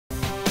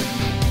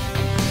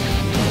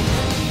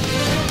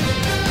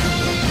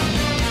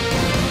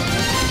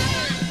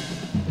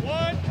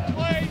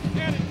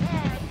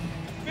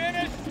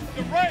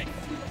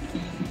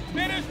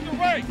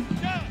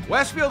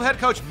Westfield head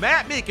coach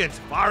Matt Meekins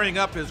firing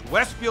up his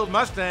Westfield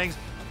Mustangs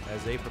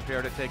as they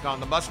prepare to take on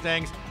the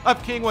Mustangs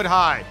of Kingwood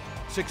High.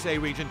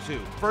 6A Region 2.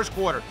 First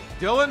quarter,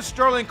 Dylan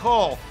Sterling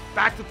Cole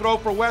back to throw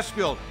for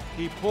Westfield.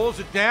 He pulls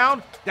it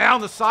down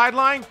the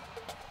sideline,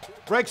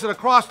 breaks it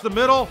across the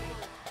middle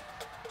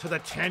to the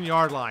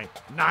 10-yard line.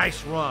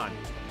 Nice run.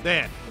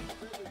 Then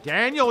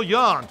Daniel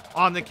Young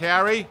on the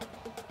carry,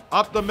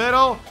 up the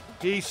middle,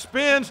 he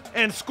spins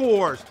and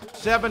scores.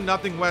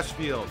 7-0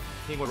 Westfield.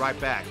 Kingwood right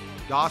back.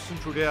 Dawson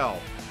Trudell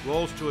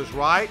rolls to his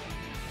right,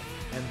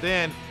 and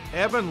then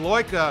Evan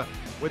Loika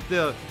with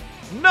the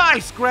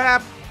nice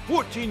grab,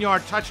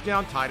 14-yard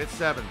touchdown, tied at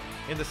 7.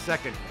 In the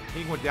second,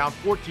 Kingwood down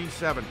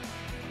 14-7.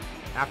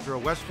 After a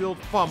Westfield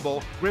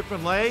fumble,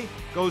 Griffin Lay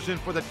goes in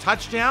for the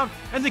touchdown,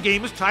 and the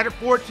game is tied at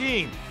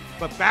 14.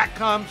 But back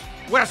comes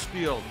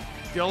Westfield.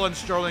 Dylan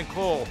Sterling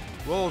Cole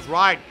rolls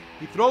right.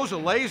 He throws a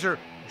laser.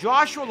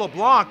 Joshua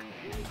LeBlanc,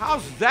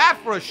 how's that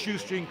for a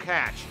shoestring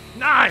catch?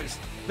 Nice!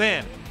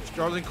 Then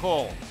Sterling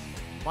Cole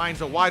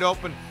finds a wide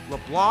open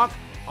LeBlanc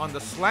on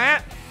the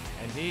slant,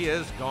 and he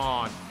is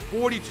gone.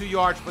 42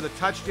 yards for the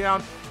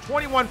touchdown,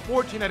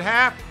 21-14 at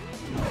half,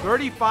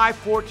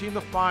 35-14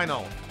 the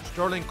final.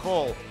 Sterling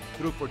Cole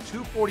threw for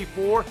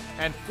 244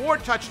 and 4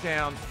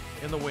 touchdowns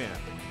in the win.